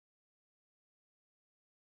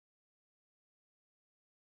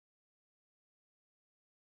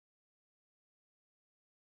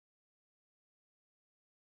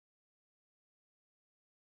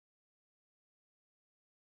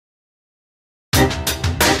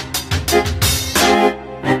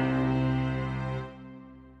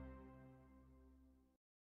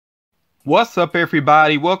What's up,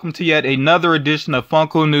 everybody? Welcome to yet another edition of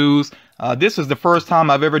Funko News. This is the first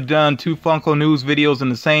time I've ever done two Funko News videos in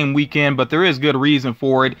the same weekend, but there is good reason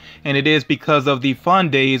for it, and it is because of the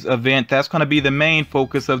Fun Days event. That's going to be the main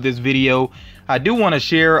focus of this video. I do want to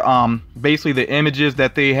share basically the images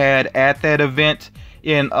that they had at that event,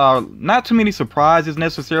 and not too many surprises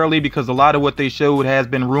necessarily, because a lot of what they showed has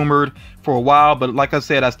been rumored for a while, but like I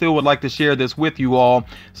said, I still would like to share this with you all.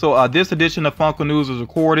 So this edition of Funko News was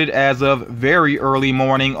recorded as of very early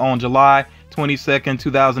morning on July 22nd,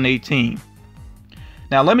 2018.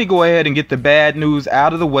 Now let me go ahead and get the bad news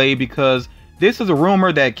out of the way, because this is a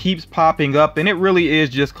rumor that keeps popping up, and it really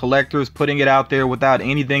is just collectors putting it out there without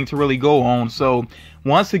anything to really go on. So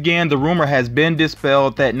once again, the rumor has been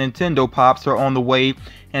dispelled that Nintendo Pops are on the way,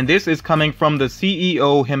 and this is coming from the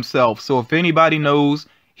CEO himself. So if anybody knows,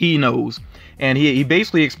 he knows. And he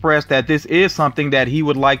basically expressed that this is something that he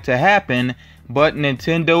would like to happen, but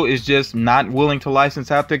Nintendo is just not willing to license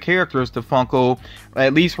out their characters to Funko,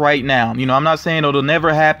 at least right now. You know, I'm not saying it'll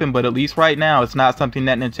never happen, but at least right now, it's not something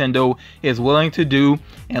that Nintendo is willing to do.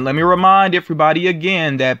 And let me remind everybody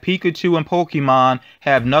again that Pikachu and Pokemon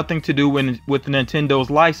have nothing to do with Nintendo's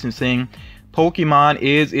licensing. Pokemon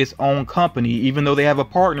is its own company. Even though they have a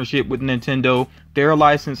partnership with Nintendo, their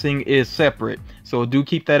licensing is separate. So do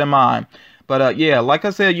keep that in mind. But yeah, like I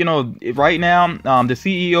said, you know, right now, the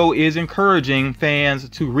CEO is encouraging fans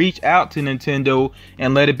to reach out to Nintendo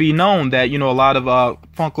and let it be known that, you know, a lot of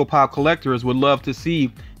Funko Pop collectors would love to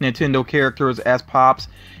see Nintendo characters as Pops.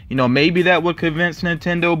 You know, maybe that would convince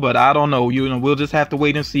Nintendo, but I don't know. You know, we'll just have to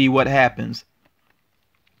wait and see what happens.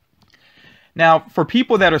 Now, for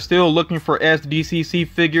people that are still looking for SDCC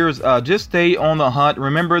figures, just stay on the hunt.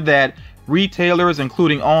 Remember that retailers,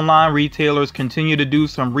 including online retailers, continue to do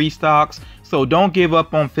some restocks, so don't give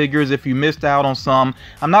up on figures if you missed out on some.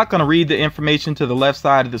 I'm not going to read the information to the left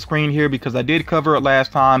side of the screen here because I did cover it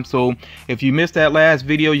last time, so if you missed that last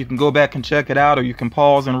video, you can go back and check it out, or you can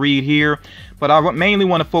pause and read here. But I mainly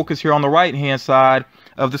want to focus here on the right hand side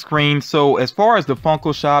of the screen. So as far as the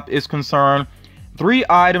Funko shop is concerned, 3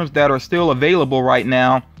 items that are still available right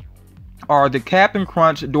now are the Cap'n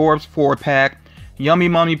Crunch Dorbs 4-pack, Yummy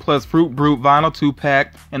Mummy plus Fruit Brute Vinyl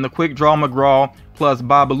 2-pack, and the Quick Draw McGraw plus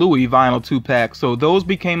Babalooey Vinyl 2-pack. So those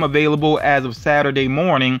became available as of Saturday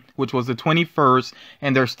morning, which was the 21st,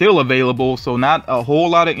 and they're still available. So not a whole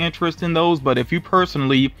lot of interest in those, but if you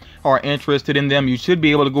personally are interested in them, you should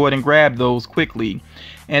be able to go ahead and grab those quickly.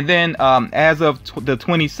 And then as of the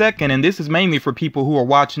 22nd, and this is mainly for people who are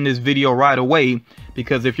watching this video right away,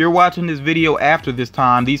 because if you're watching this video after this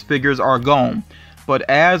time, these figures are gone. But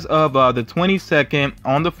as of the 22nd,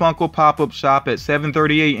 on the Funko pop-up shop at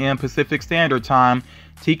 7:30 a.m. Pacific Standard Time,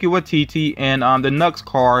 Tiki Watiti and the Nux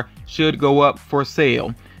car should go up for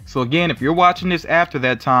sale. So again, if you're watching this after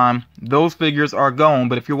that time, those figures are gone.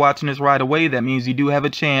 But if you're watching this right away, that means you do have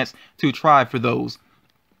a chance to try for those.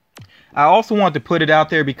 I also want to put it out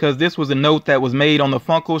there because this was a note that was made on the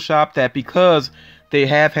Funko shop, that because they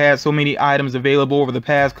have had so many items available over the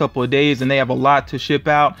past couple of days and they have a lot to ship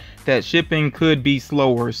out, that shipping could be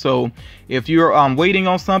slower. So if you're waiting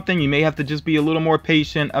on something, you may have to just be a little more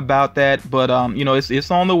patient about that. But you know,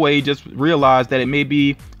 it's on the way. Just realize that it may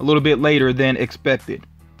be a little bit later than expected.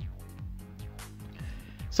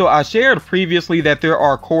 So I shared previously that there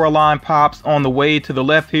are Coraline Pops on the way. To the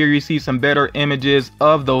left here, you see some better images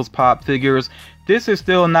of those Pop figures. This is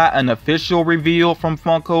still not an official reveal from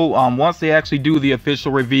Funko. Once they actually do the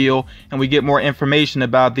official reveal and we get more information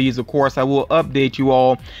about these, of course, I will update you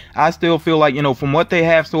all. I still feel like, you know, from what they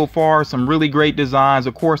have so far, some really great designs.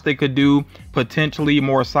 Of course, they could do potentially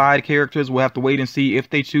more side characters. We'll have to wait and see if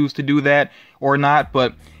they choose to do that or not.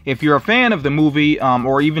 But if you're a fan of the movie,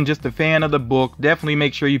 or even just a fan of the book, definitely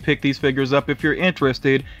make sure you pick these figures up if you're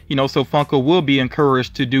interested. You know, so Funko will be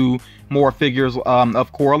encouraged to do more figures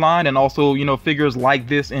of Coraline, and also, you know, figures like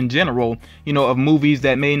this in general, you know, of movies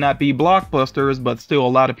that may not be blockbusters, but still a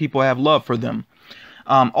lot of people have love for them.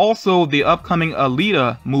 Also, the upcoming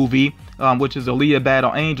Alita movie, which is Alita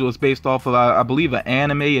Battle Angel, is based off of, I believe, an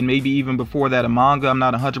anime, and maybe even before that a manga. I'm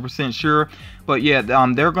not 100% sure. But yeah,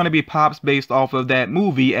 there are going to be Pops based off of that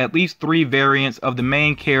movie, at least 3 variants of the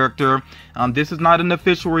main character. This is not an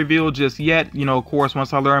official reveal just yet. You know, of course,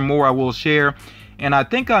 once I learn more, I will share. And I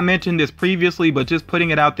think I mentioned this previously, but just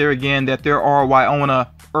putting it out there again, that there are Wyona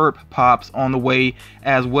Earp Pops on the way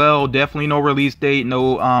as well. Definitely no release date,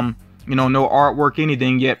 no you know, no artwork,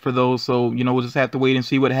 anything yet for those. So, you know, we'll just have to wait and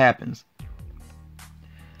see what happens.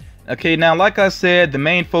 Okay, now like I said, the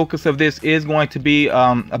main focus of this is going to be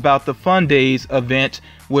about the Fun Days event,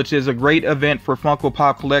 which is a great event for Funko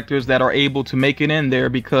Pop collectors that are able to make it in there,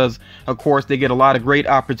 because of course they get a lot of great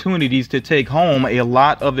opportunities to take home a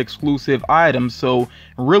lot of exclusive items. So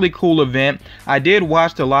really cool event. I did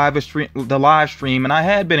watch the live stream, and I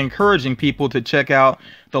had been encouraging people to check out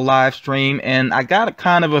the live stream, and I got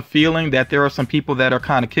kind of a feeling that there are some people that are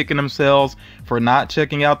kind of kicking themselves for not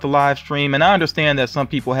checking out the live stream. And I understand that some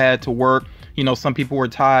people had to work, you know, some people were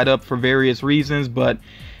tied up for various reasons, but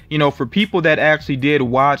you know, for people that actually did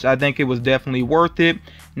watch, I think it was definitely worth it.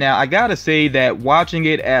 Now, I gotta say that watching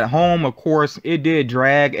it at home, of course, it did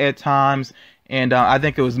drag at times. And I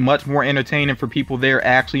think it was much more entertaining for people there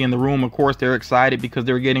actually in the room. Of course, they're excited because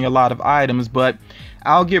they're getting a lot of items. But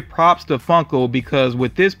I'll give props to Funko, because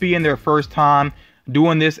with this being their first time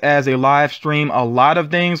doing this as a live stream, a lot of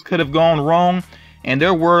things could have gone wrong. And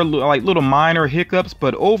there were like little minor hiccups,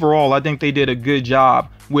 but overall, I think they did a good job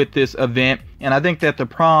with this event. And I think that the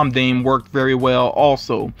prom theme worked very well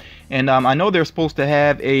also. And I know they're supposed to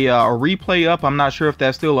have a replay up. I'm not sure if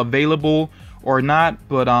that's still available or not,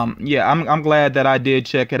 but yeah, I'm glad that I did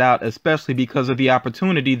check it out, especially because of the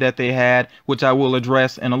opportunity that they had, which I will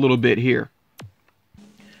address in a little bit here.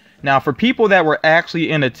 Now, for people that were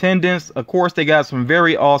actually in attendance, of course, they got some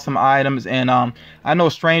very awesome items. And I know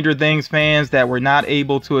Stranger Things fans that were not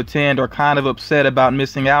able to attend are kind of upset about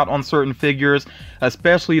missing out on certain figures,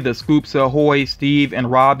 especially the Scoops Ahoy, Steve,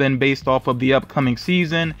 and Robin based off of the upcoming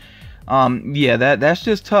season. Yeah, that's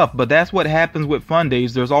just tough, but that's what happens with fun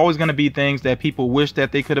days. There's always going to be things that people wish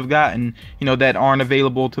that they could have gotten, you know, that aren't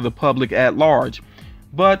available to the public at large.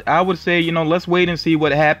 But I would say, you know, let's wait and see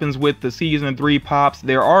what happens with the season 3 pops.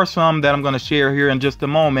 There are some that I'm going to share here in just a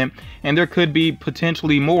moment, and there could be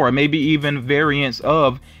potentially more, maybe even variants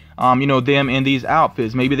of you know, them in these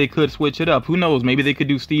outfits. Maybe they could switch it up. Who knows? Maybe they could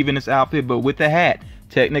do Steve in this outfit, but with the hat.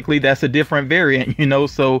 Technically, that's a different variant, you know.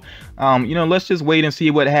 So, you know, let's just wait and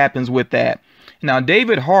see what happens with that. Now,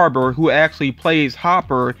 David Harbour, who actually plays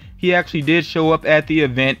Hopper, he actually did show up at the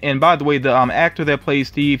event. And by the way, the actor that plays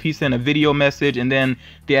Steve, he sent a video message, and then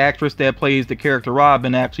the actress that plays the character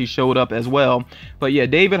Robin actually showed up as well. But yeah,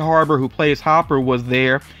 David Harbour, who plays Hopper, was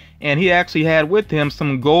there. And he actually had with him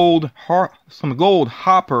some gold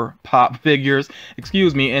Hopper Pop figures,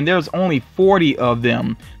 excuse me, and there's only 40 of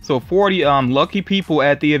them. So 40 lucky people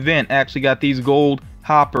at the event actually got these gold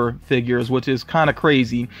Hopper figures, which is kind of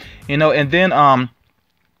crazy, you know. And then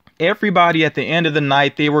everybody at the end of the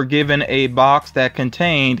night, they were given a box that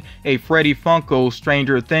contained a Freddy Funko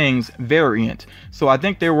Stranger Things variant. So I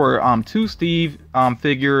think there were 2 Steve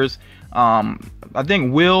figures. I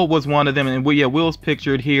think Will was one of them, and yeah, Will's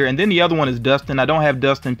pictured here, and then the other one is Dustin. I don't have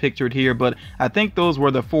Dustin pictured here, but I think those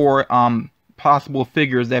were the 4 possible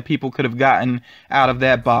figures that people could have gotten out of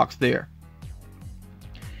that box there.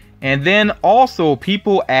 And then also,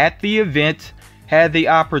 people at the event had the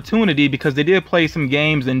opportunity, because they did play some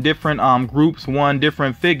games and different groups won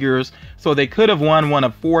different figures, so they could have won one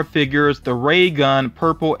of 4 figures: the Ray Gun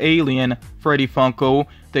Purple Alien Freddy Funko,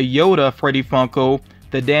 the Yoda Freddy Funko,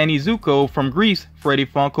 the Danny Zuko from Grease Freddy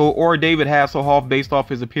Funko, or David Hasselhoff based off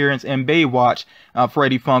his appearance in Baywatch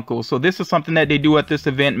Freddy Funko. So this is something that they do at this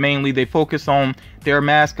event. Mainly they focus on their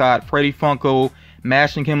mascot Freddy Funko,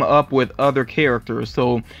 mashing him up with other characters.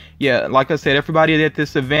 So yeah, like I said, everybody at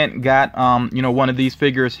this event got you know, one of these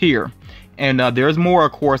figures here. And there's more,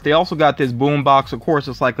 of course. They also got this boom box. Of course,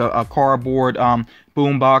 it's like a cardboard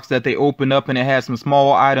boom box that they opened up, and it has some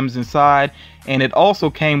small items inside. And it also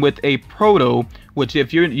came with a proto, which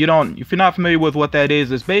if you're not familiar with what that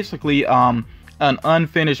is, it's basically an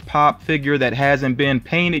unfinished pop figure that hasn't been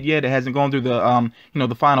painted yet. It hasn't gone through the you know,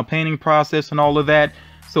 the final painting process and all of that.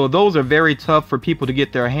 So those are very tough for people to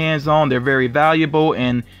get their hands on. They're very valuable,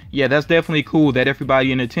 and yeah, that's definitely cool that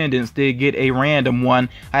everybody in attendance did get a random one.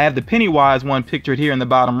 I have the Pennywise one pictured here in the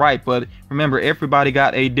bottom right, but remember, everybody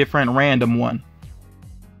got a different random one.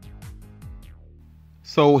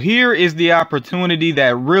 So here is the opportunity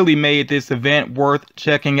that really made this event worth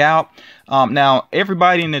checking out. Now,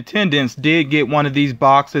 everybody in attendance did get one of these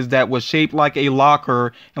boxes that was shaped like a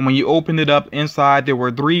locker, and when you opened it up, inside there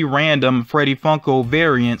were 3 random Freddy Funko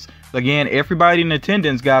variants. Again, everybody in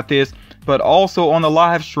attendance got this, but also on the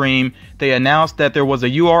live stream, they announced that there was a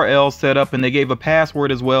URL set up, and they gave a password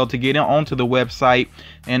as well to get onto the website.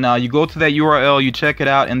 And you go to that URL, you check it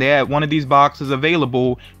out, and they had one of these boxes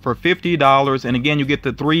available for $50, and again, you get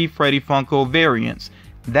the 3 Freddy Funko variants.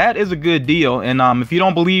 That is a good deal. And if you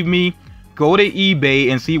don't believe me, go to eBay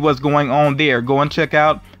and see what's going on there. Go and check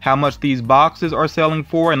out how much these boxes are selling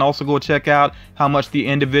for, and also go check out how much the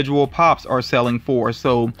individual pops are selling for.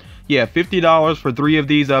 So yeah, $50 for 3 of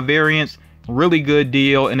these variants. really good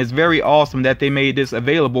deal, and it's very awesome that they made this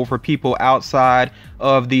available for people outside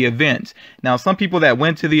of the event. Now, some people that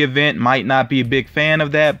went to the event might not be a big fan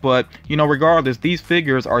of that, but you know, regardless, these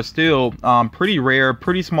figures are still pretty rare,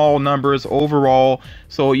 pretty small numbers overall.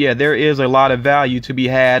 So yeah, there is a lot of value to be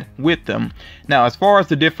had with them. Now, as far as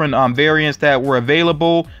the different variants that were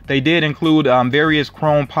available, they did include various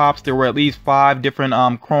chrome pops. There were at least 5 different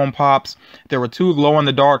chrome pops. There were 2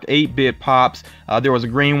 glow-in-the-dark 8-bit pops. There was a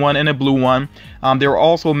green one and a blue one. There were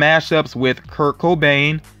also mashups with Kurt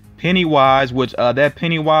Cobain, Pennywise, which that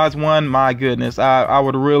Pennywise one, my goodness, I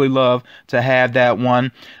would really love to have that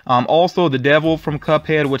one. Also the devil from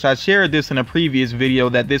Cuphead, which I shared this in a previous video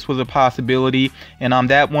that this was a possibility, and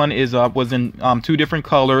that one is was in 2 different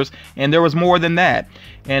colors, and there was more than that.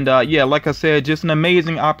 And yeah, like I said, just an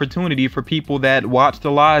amazing opportunity for people that watched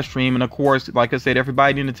the live stream, and of course, like I said,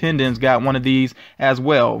 everybody in attendance got one of these as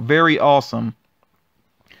well. Very awesome.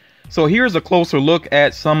 So here's a closer look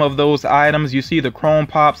at some of those items. You see the chrome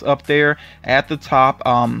pops up there at the top,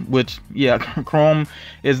 which, yeah, chrome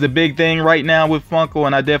is the big thing right now with Funko,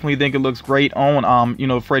 and I definitely think it looks great on, you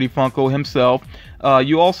know, Freddy Funko himself.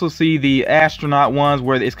 You also see the astronaut ones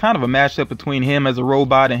where it's kind of a mashup between him as a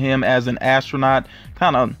robot and him as an astronaut.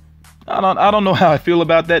 Kind of, I don't know how I feel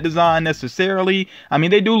about that design necessarily. I mean,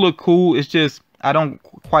 they do look cool. It's just, I don't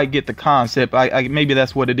quite get the concept. Maybe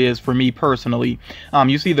that's what it is for me personally.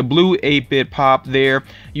 You see the blue 8-bit pop there.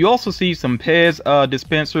 You also see some Pez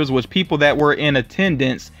dispensers, which people that were in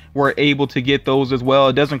attendance were able to get those as well.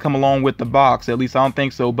 It doesn't come along with the box, at least I don't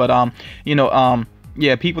think so. But you know,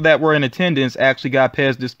 yeah, people that were in attendance actually got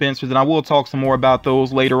Pez dispensers, and I will talk some more about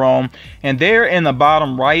those later on. And there in the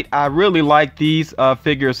bottom right, I really like these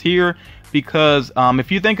figures here, because if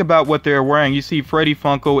you think about what they're wearing, you see Freddy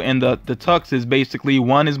Funko, and the tuxes, basically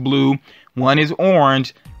one is blue, one is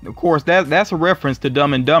orange. Of course, that's a reference to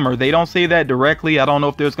Dumb and Dumber. They don't say that directly. I don't know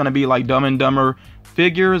if there's going to be like Dumb and Dumber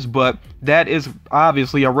figures, but that is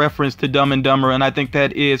obviously a reference to Dumb and Dumber, and I think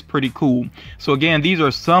that is pretty cool. So again, these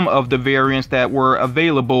are some of the variants that were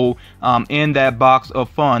available in that box of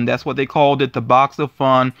fun. That's what they called it, the box of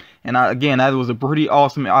fun. And again, that was a pretty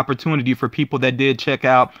awesome opportunity for people that did check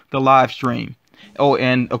out the live stream. Oh,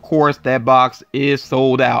 and of course, that box is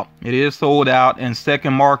sold out. It is sold out, and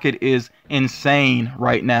second market is insane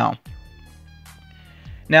right now.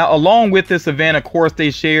 Now, along with this event, of course,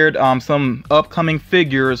 they shared some upcoming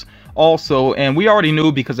figures also, and we already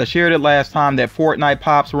knew because I shared it last time that Fortnite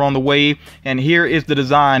pops were on the way, and here is the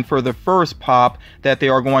design for the first pop that they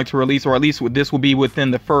are going to release, or at least this will be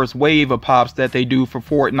within the first wave of pops that they do for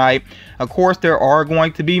Fortnite. Of course, there are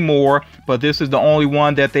going to be more, but this is the only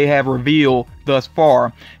one that they have revealed thus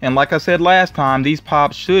far. And like I said last time, these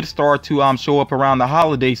pops should start to show up around the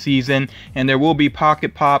holiday season, and there will be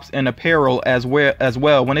pocket pops and apparel as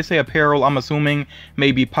well. When they say apparel, I'm assuming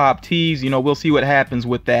maybe pop tees. You know, we'll see what happens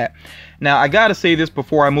with that. Now, I gotta say this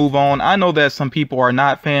before I move on. I know that some people are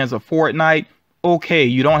not fans of Fortnite. Okay,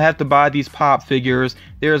 you don't have to buy these pop figures.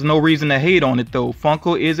 There's no reason to hate on it though.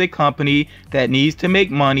 Funko is a company that needs to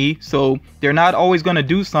make money, so they're not always going to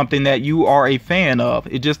do something that you are a fan of.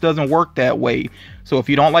 It just doesn't work that way. So if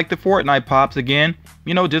you don't like the Fortnite pops, again,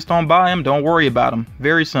 you know, just don't buy them. Don't worry about them.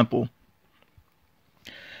 Very simple.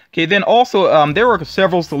 Okay, then also there were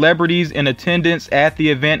several celebrities in attendance at the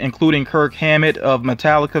event, including Kirk Hammett of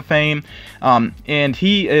Metallica fame, and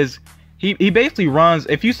he basically runs,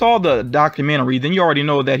 if you saw the documentary, then you already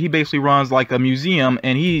know that he basically runs like a museum,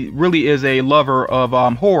 and he really is a lover of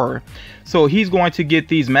horror. So he's going to get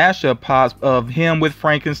these mashup pops of him with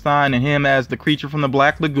Frankenstein and him as the creature from the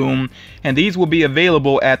Black Lagoon, and these will be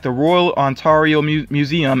available at the Royal Ontario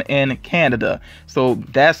Museum in Canada. So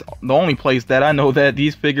that's the only place that I know that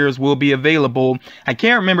these figures will be available. I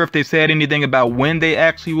can't remember if they said anything about when they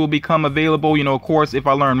actually will become available. You know, of course, if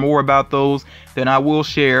I learn more about those, then I will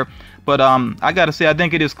share. But I gotta say, I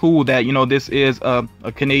think it is cool that, you know, this is a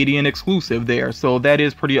Canadian exclusive there. So that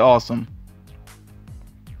is pretty awesome.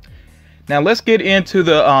 Now let's get into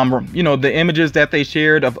the you know, the images that they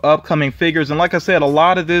shared of upcoming figures. And like I said, a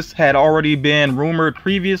lot of this had already been rumored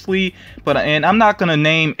previously, and I'm not going to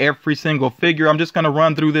name every single figure. I'm just going to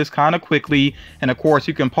run through this kind of quickly, and of course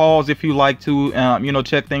you can pause if you like to you know,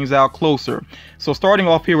 check things out closer. So starting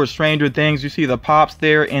off here with Stranger Things, you see the pops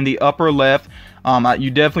there in the upper left.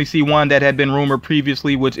 You definitely see one that had been rumored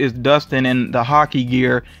previously, which is Dustin in the hockey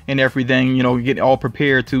gear and everything, you know, getting all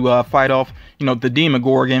prepared to fight off, you know, the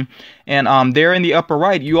Demogorgon. And there in the upper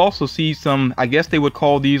right, you also see some, I guess they would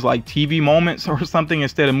call these like TV moments or something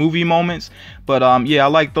instead of movie moments. But yeah, I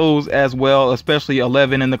like those as well, especially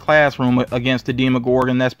 11 in the classroom against the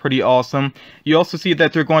Demogorgon. That's pretty awesome. You also see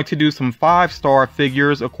that they're going to do some 5-star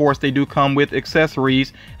figures. Of course, they do come with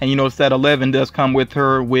accessories, and you notice that 11 does come with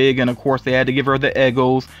her wig, and of course they had to give her the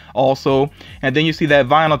Eggos also. And then you see that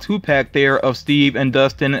vinyl 2-pack there of Steve and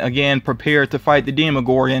Dustin, again prepared to fight the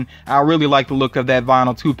Demogorgon. I really like the look of that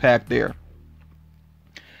vinyl 2-pack there.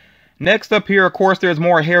 Next up here, of course, there's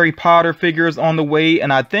more Harry Potter figures on the way,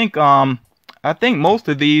 and I think most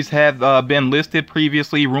of these have been listed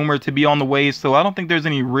previously, rumored to be on the way, so I don't think there's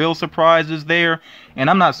any real surprises there. And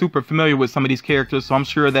I'm not super familiar with some of these characters, so I'm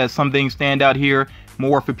sure that some things stand out here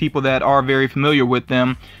more for people that are very familiar with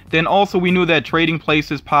them. Then also we knew that Trading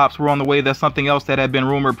Places pops were on the way. That's something else that had been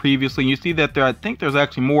rumored previously. You see that there, I think there's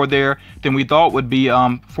actually more there than we thought would be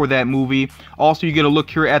for that movie. Also, you get a look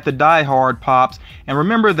here at the Die Hard pops, and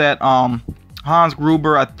remember that Hans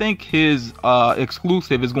Gruber, I think his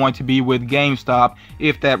exclusive is going to be with GameStop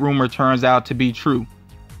if that rumor turns out to be true.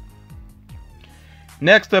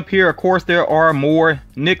 Next up here, of course, there are more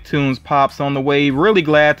Nicktoons pops on the way. Really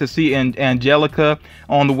glad to see Angelica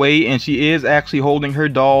on the way, and she is actually holding her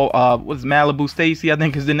doll. What's Malibu Stacy, I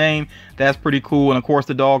think is the name. That's pretty cool. And of course,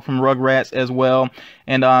 the dog from Rugrats as well.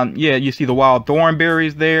 And yeah, you see the wild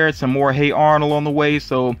thornberries there. Some more Hey Arnold on the way.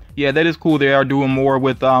 So yeah, that is cool. They are doing more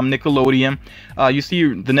with Nickelodeon. You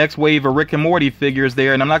see the next wave of Rick and Morty figures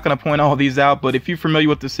there, and I'm not going to point all these out, but if you're familiar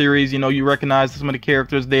with the series, you know, you recognize some of the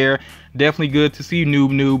characters there. Definitely good to see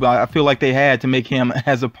Noob. I feel like they had to make him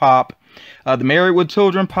as a pop. The Married with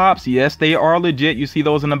Children pops, yes, they are legit. You see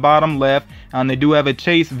those in the bottom left, and they do have a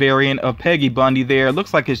Chase variant of Peggy Bundy there. It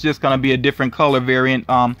looks like it's just going to be a different color variant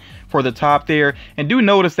for the top there. And do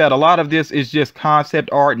notice that a lot of this is just concept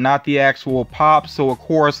art, not the actual pop. So of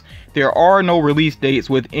course there are no release dates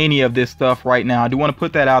with any of this stuff right now. I do want to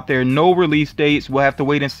put that out there. No release dates. We'll have to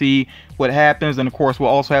wait and see what happens, and of course we'll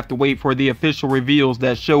also have to wait for the official reveals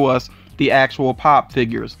that show us the actual pop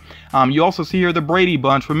figures. You also see here the Brady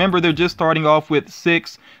Bunch. Remember, they're just starting off with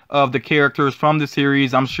 6 of the characters from the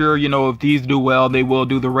series. I'm sure, you know, if these do well, they will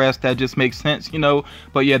do the rest. That just makes sense, you know.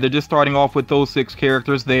 But yeah, they're just starting off with those 6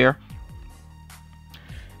 characters there.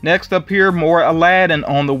 Next up here, more Aladdin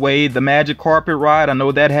on the way. The Magic Carpet Ride, I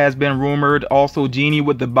know that has been rumored. Also, Genie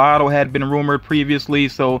with the Bottle had been rumored previously.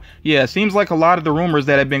 So yeah, it seems like a lot of the rumors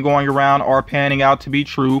that have been going around are panning out to be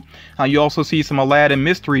true. You also see some Aladdin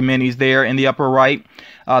mystery minis there in the upper right.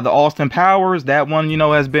 The Austin Powers, that one, you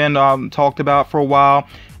know, has been talked about for a while.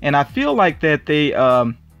 And I feel like that they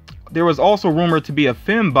there was also rumored to be a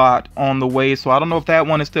Fembot on the way, so I don't know if that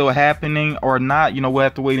one is still happening or not. You know, we'll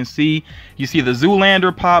have to wait and see. You see the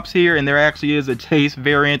Zoolander pops here, and there actually is a Chase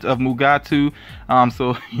variant of Mugatu.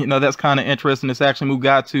 So, you know, that's kind of interesting. It's actually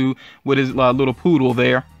Mugatu with his little poodle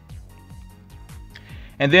there.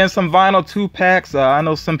 And then some vinyl 2-packs. I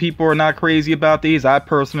know some people are not crazy about these. I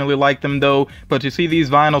personally like them though. But you see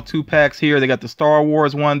these vinyl 2-packs here. They got the Star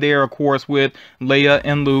Wars one there, of course, with Leia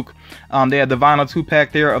and Luke. They had the vinyl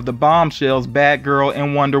 2-pack there of the Bombshells, Batgirl,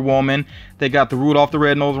 and Wonder Woman. They got the Rudolph the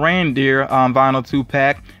Red-Nosed Reindeer vinyl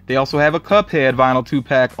 2-pack. They also have a Cuphead vinyl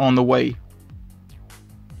 2-pack on the way.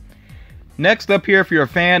 Next up here, if you're a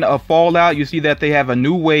fan of Fallout, you see that they have a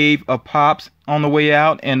new wave of pops on the way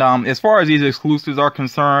out. And as far as these exclusives are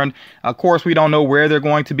concerned, of course, we don't know where they're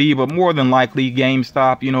going to be, but more than likely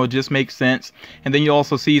GameStop, you know, it just makes sense. And then you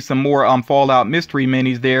also see some more Fallout mystery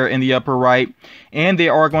minis there in the upper right. And they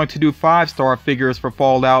are going to do 5-star figures for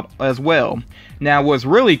Fallout as well. Now, what's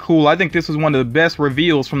really cool, I think this is one of the best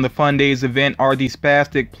reveals from the Fun Days event, are these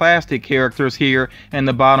spastic plastic characters here in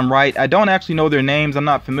the bottom right. I don't actually know their names. I'm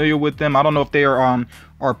not familiar with them. I don't know if they are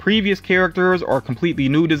previous characters or completely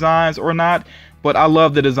new designs or not, but I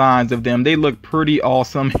love the designs of them. They look pretty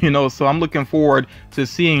awesome, you know, so I'm looking forward to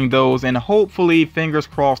seeing those, and hopefully, fingers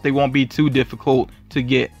crossed, they won't be too difficult to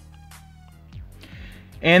get.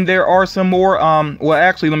 And there are some more, well,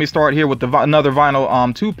 actually, let me start here with the another vinyl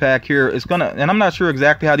 2-pack here. It's gonna, and I'm not sure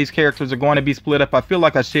exactly how these characters are going to be split up. I feel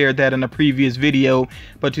like I shared that in a previous video,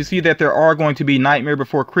 but you see that there are going to be Nightmare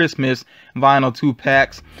Before Christmas vinyl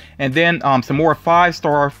 2-packs. And then some more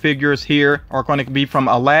 5-star figures here are going to be from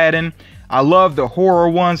Aladdin. I love the horror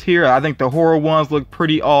ones here. I think the horror ones look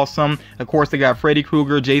pretty awesome. Of course, they got Freddy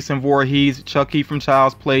Krueger, Jason Voorhees, Chucky from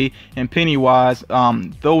Child's Play, and Pennywise.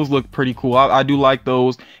 Those look pretty cool. I do like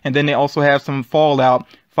those. And then they also have some Fallout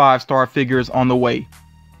 5-star figures on the way.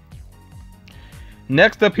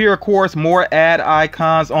 Next up here, of course, more ad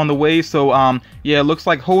icons on the way. So yeah, it looks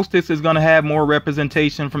like Hostess is going to have more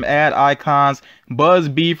representation from ad icons. Buzz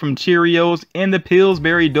B from Cheerios and the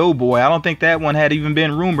Pillsbury Doughboy. I don't think that one had even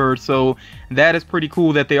been rumored, so that is pretty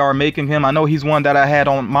cool that they are making him. I know he's one that I had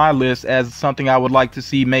on my list as something I would like to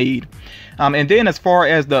see made. And then as far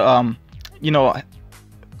as the you know,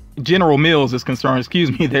 General Mills is concerned,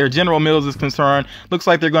 General Mills is concerned, looks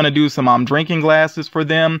like they're going to do some drinking glasses for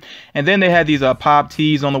them. And then they had these pop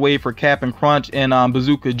teas on the way for Cap'n Crunch and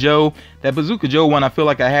Bazooka Joe. That Bazooka Joe one, I feel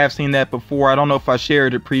like I have seen that before. I don't know if I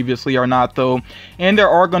shared it previously or not though. And there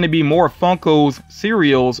are going to be more Funko's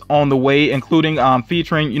cereals on the way, including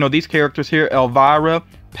featuring, you know, these characters here: Elvira,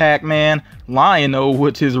 Pac-Man, Lion-O,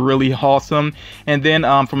 which is really awesome. And then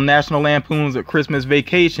from National Lampoon's Christmas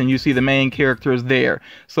Vacation, you see the main characters there.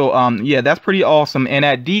 So yeah, that's pretty awesome. And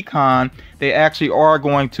at DCon, they actually are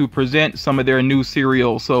going to present some of their new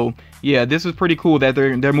cereals. So yeah, this is pretty cool that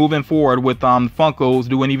they're moving forward with Funko's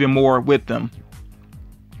doing even more with them.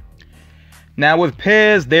 Now with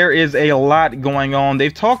Pez, there is a lot going on.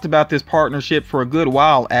 They've talked about this partnership for a good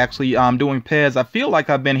while, actually, doing Pez. I feel like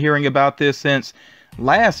I've been hearing about this since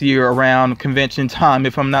last year around convention time,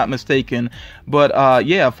 if I'm not mistaken. But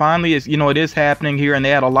yeah, finally, it's, you know, it is happening here, and they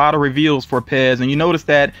had a lot of reveals for Pez. And you notice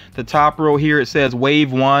that the top row here, it says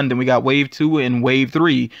Wave 1, then we got Wave 2 and Wave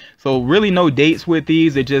 3. So really no dates with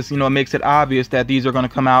these. It just, you know, it makes it obvious that these are going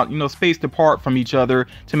to come out, you know, spaced apart from each other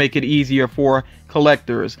to make it easier for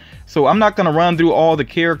collectors. So I'm not going to run through all the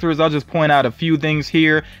characters. I'll just point out a few things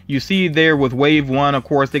here. You see there with Wave 1, of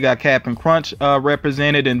course, they got Cap'n Crunch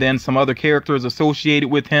represented, and then some other characters associated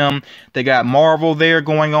with him. They got Marvel there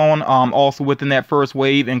going on also within that first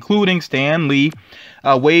wave, including Stan Lee.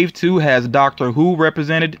 Wave 2 has Doctor Who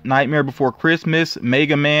represented, Nightmare Before Christmas,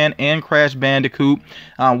 Mega Man, and Crash Bandicoot.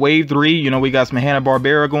 Wave 3, you know, we got some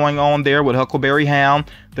Hanna-Barbera going on there with Huckleberry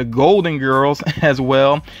Hound, the Golden Girls as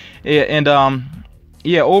well. And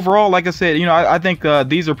yeah, overall, like I said, you know, I think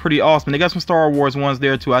these are pretty awesome. They got some Star Wars ones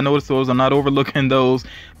there too. I noticed those. I'm not overlooking those.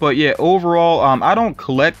 But yeah, overall, I don't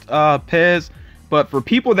collect Pez. But for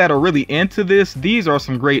people that are really into this, these are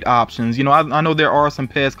some great options. You know, I know there are some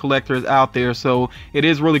Pez collectors out there, so it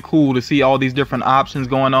is really cool to see all these different options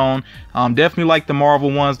going on. Definitely like the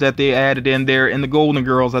Marvel ones that they added in there, and the Golden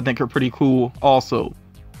Girls I think are pretty cool also.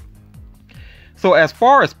 So as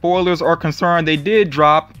far as spoilers are concerned, they did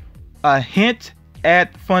drop a hint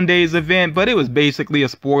at Fun Day's event, but it was basically a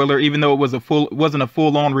spoiler, even though it wasn't a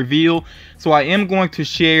full-on reveal. So I am going to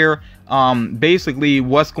share basically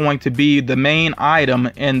what's going to be the main item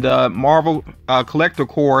in the Marvel Collector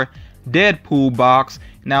Core Deadpool box.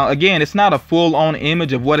 Now again, it's not a full-on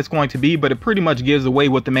image of what it's going to be, but it pretty much gives away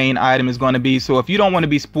what the main item is going to be. So if you don't want to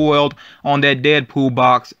be spoiled on that Deadpool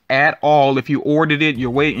box at all, if you ordered it,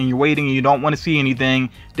 you're waiting and you don't want to see anything,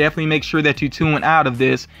 definitely make sure that you tune out of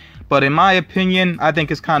this. But in my opinion, I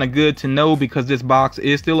think it's kind of good to know, because this box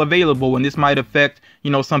is still available, and this might affect, you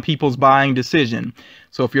know, some people's buying decision.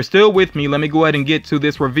 So if you're still with me, let me go ahead and get to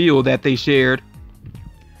this reveal that they shared.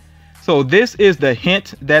 So this is the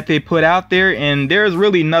hint that they put out there, and there's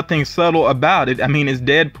really nothing subtle about it. I mean, it's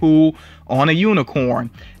Deadpool on a unicorn.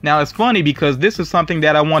 Now it's funny because this is something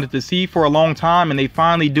that I wanted to see for a long time, and they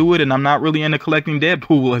finally do it, and I'm not really into collecting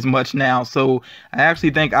Deadpool as much now. So I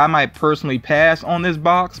actually think I might personally pass on this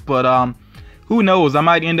box, but who knows, I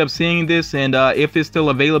might end up seeing this, and if it's still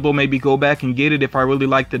available, maybe go back and get it if I really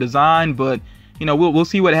like the design. But you know, we'll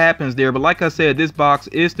see what happens there. But like I said, this box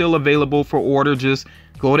is still available for order. Just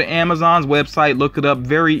go to Amazon's website, look it up.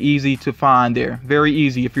 Very easy to find there. Very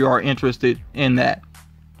easy if you are interested in that.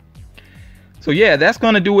 So yeah, that's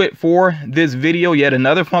going to do it for this video. Yet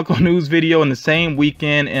another Funko News video in the same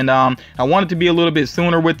weekend. And I wanted to be a little bit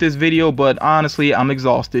sooner with this video, but honestly, I'm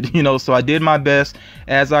exhausted, you know, so I did my best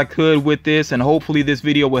as I could with this. And hopefully this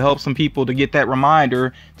video will help some people to get that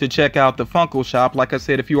reminder to check out the Funko shop. Like I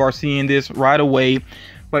said, if you are seeing this right away.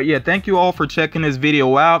 But yeah, thank you all for checking this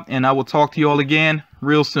video out, and I will talk to you all again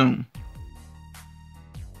real soon.